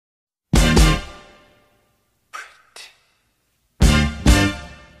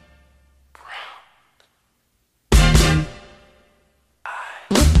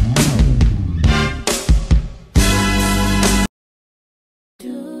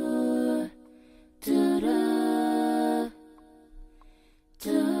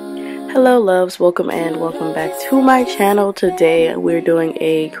Hello loves, welcome back to my channel. Today we're doing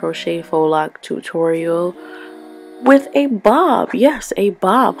a crochet faux loc tutorial with a bob. Yes, a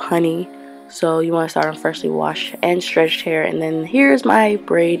bob, honey. So you want to start on freshly washed and stretched hair, and then here's my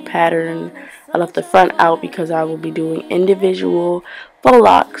braid pattern. I left the front out because I will be doing individual faux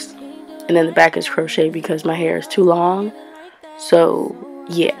locs, and then the back is crochet because my hair is too long. So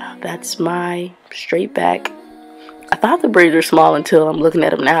yeah, that's my straight back. I thought the braids were small until I'm looking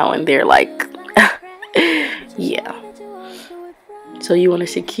at them now and they're like, yeah. So you want to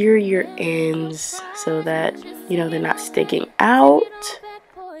secure your ends so that, you know, they're not sticking out.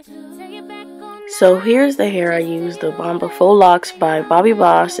 So here's the hair I used. The Crochet Faux Locs by Bobbi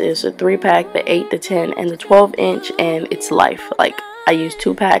Boss is a 3-pack, the 8, the 10, and the 12-inch, and it's life. Like, I used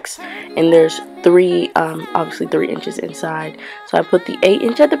 2 packs, and there's obviously 3 inches inside. So I put the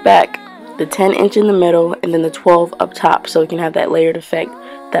 8-inch at the back, the 10-inch in the middle, and then the 12 up top, so you can have that layered effect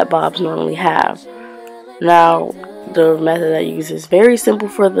that bobs normally have. Now, the method I use is very simple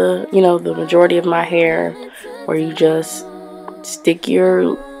for the, the majority of my hair, where you just stick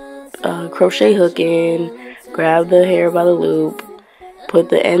your crochet hook in, grab the hair by the loop, put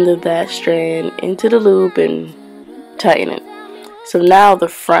the end of that strand into the loop, and tighten it. So now the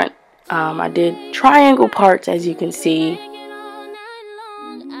front, I did triangle parts, as you can see.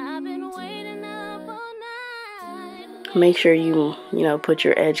 Make sure you put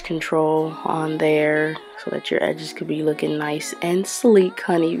your edge control on there so that your edges could be looking nice and sleek,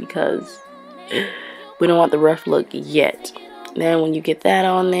 honey, because we don't want the rough look yet. Then when you get that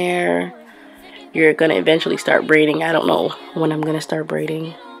on there, you're gonna eventually start braiding. I don't know when I'm gonna start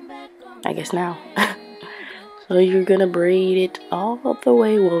braiding. I guess now. So you're gonna braid it all the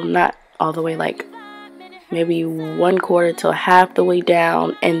way, well, not all the way, like maybe 1/4 to half the way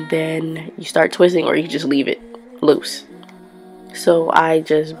down, and then you start twisting, or you just leave it loose. So I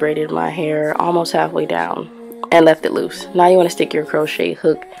just braided my hair almost halfway down and left it loose. Now you want to stick your crochet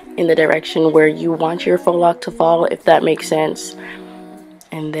hook in the direction where you want your faux loc to fall, if that makes sense,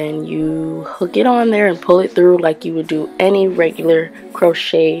 and then you hook it on there and pull it through like you would do any regular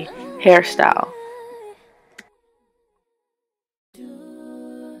crochet hairstyle.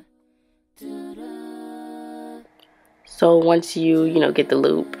 So once you get the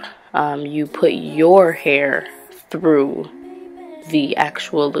loop, you put your hair through the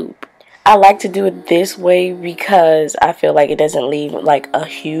actual loop. I like to do it this way because I feel like it doesn't leave like a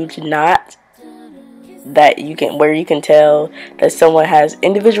huge knot that you can tell that someone has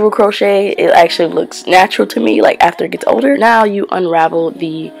individual crochet. It actually looks natural to me, like after it gets older. Now you unravel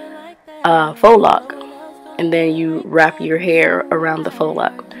the faux loc, and then you wrap your hair around the faux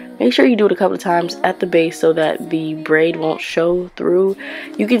loc. Make sure you do it a couple of times at the base so that the braid won't show through.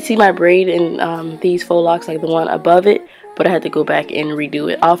 You can see my braid in these faux locs, like the one above it, but I had to go back and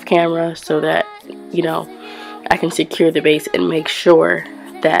redo it off camera so that, I can secure the base and make sure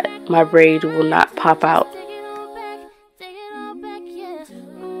that my braid will not pop out.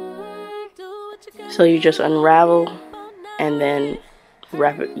 So you just unravel and then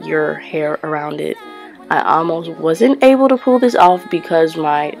wrap your hair around it. I almost wasn't able to pull this off because the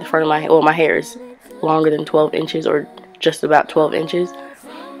front of my hair, well, my hair is longer than 12 inches or just about 12 inches.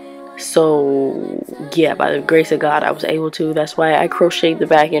 So yeah, by the grace of God, I was able to. That's why I crocheted the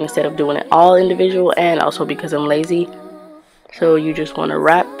back end instead of doing it all individual, and also because I'm lazy. So you just want to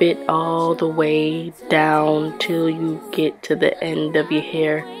wrap it all the way down till you get to the end of your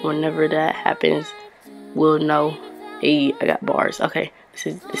hair. Whenever that happens, we'll know. Hey, I got bars. Okay,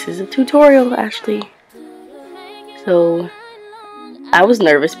 this is a tutorial, actually. So I was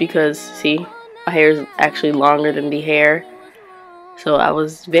nervous because, see, my hair is actually longer than the hair. So I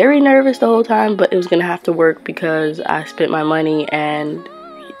was very nervous the whole time, but it was going to have to work because I spent my money, and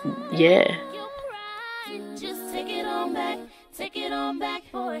yeah. Just take it on back,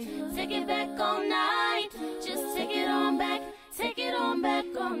 boy. Take it back all night. Just take it on back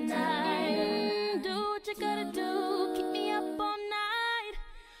all night. Do what you gotta do, keep me up all night.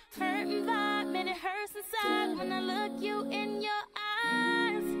 Hurting vibe, man, it hurts inside when I look you in your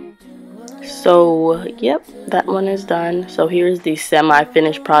eyes. So yep, that one is done. So here's the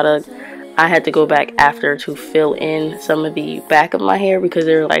semi-finished product. I had to go back after to fill in some of the back of my hair because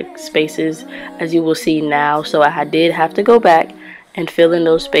there are like spaces, as you will see now. So I did have to go back and fill in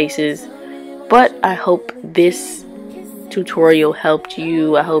those spaces. But I hope this tutorial helped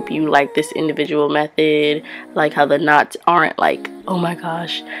you. I hope you like this individual method, like how the knots aren't like, oh my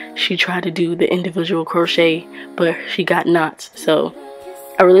gosh, she tried to do the individual crochet but she got knots. So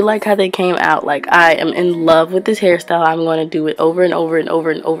I really like how they came out. Like, I am in love with this hairstyle. I'm going to do it over and over and over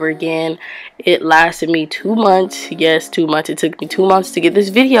and over again. It lasted me 2 months. Yes, 2 months. It took me 2 months to get this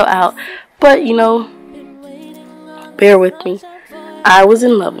video out. But, you know, bear with me. I was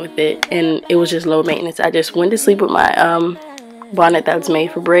in love with it, and it was just low maintenance. I just went to sleep with my bonnet that was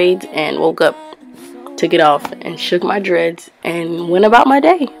made for braids and woke up, took it off, and shook my dreads and went about my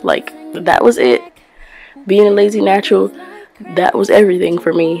day. Like, that was it. Being a lazy natural, that was everything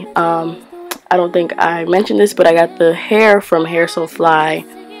for me. I don't think I mentioned this, but I got the hair from Hair So Fly.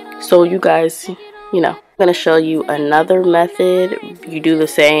 So you guys, you know, I'm gonna show you another method. You do the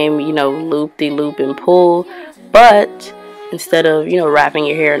same, you know, loop-de-loop and pull, but instead of, you know, wrapping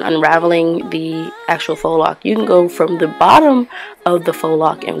your hair and unraveling the actual faux loc, you can go from the bottom of the faux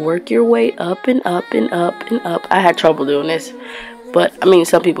loc and work your way up and up and up and up. I had trouble doing this, but I mean,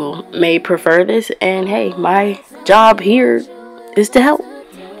 some people may prefer this, and hey, my job here is to help.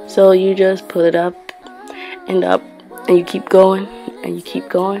 So you just put it up, and you keep going, and you keep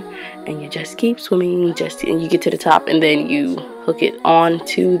going, and you just keep swimming, and you get to the top, and then you hook it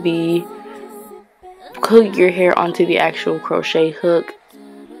onto the, hook your hair onto the actual crochet hook.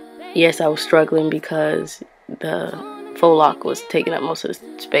 Yes, I was struggling because the faux loc was taking up most of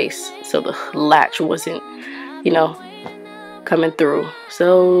the space, so the latch wasn't, you know, coming through.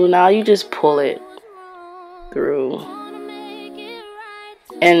 So now you just pull it through,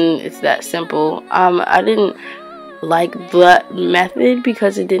 and it's that simple. I didn't like that method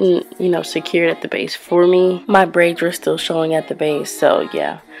because it didn't, you know, secure it at the base for me. My braids were still showing at the base, so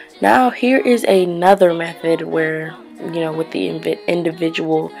yeah. Now here is another method where, you know, with the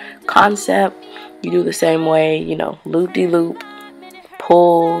individual concept, you do the same way, you know, loop-de-loop,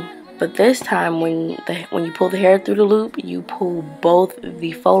 pull. But this time, when you pull the hair through the loop, you pull both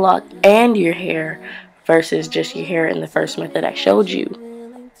the faux loc and your hair, versus just your hair in the first method I showed you.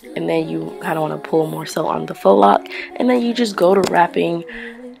 And then you kind of want to pull more so on the faux loc, and then you just go to wrapping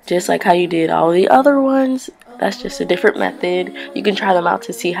just like how you did all the other ones. That's just a different method. You can try them out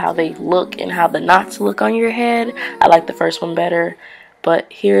to see how they look and how the knots look on your head. I like the first one better, but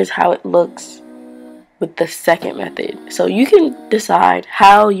here's how it looks with the second method. So you can decide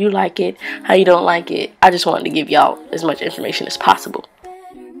how you like it, how you don't like it. I just wanted to give y'all as much information as possible.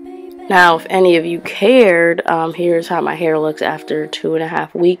 Now, if any of you cared, here's how my hair looks after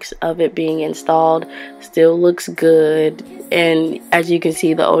 2.5 weeks of it being installed. Still looks good, and as you can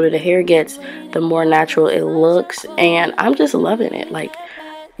see, the older the hair gets, the more natural it looks, and I'm just loving it. Like,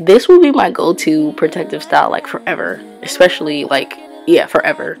 this will be my go-to protective style, like, forever. Especially, like, yeah,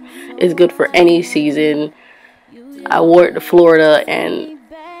 forever. It's good for any season. I wore it to Florida, and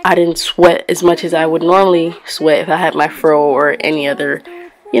I didn't sweat as much as I would normally sweat if I had my fro or any other,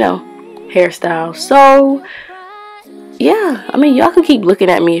 you know, hairstyle. So yeah, I mean, y'all can keep looking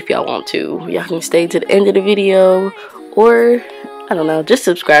at me if y'all want to. Y'all can stay to the end of the video, or I don't know, just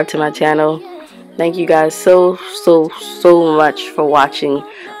subscribe to my channel. Thank you guys so much for watching.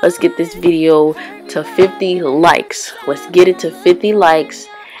 Let's get this video to 50 likes. Let's get it to 50 likes,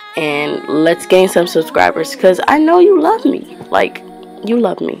 and let's gain some subscribers, because I know you love me. Like, you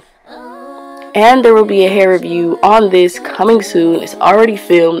love me. And there will be a hair review on this coming soon. It's already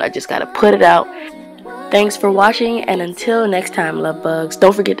filmed. I just gotta put it out. Thanks for watching, and until next time, love bugs,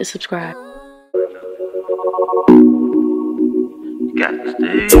 don't forget to subscribe. Got to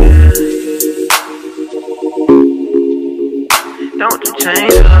stay. Don't you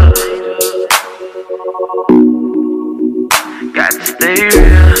change up. Got to stay.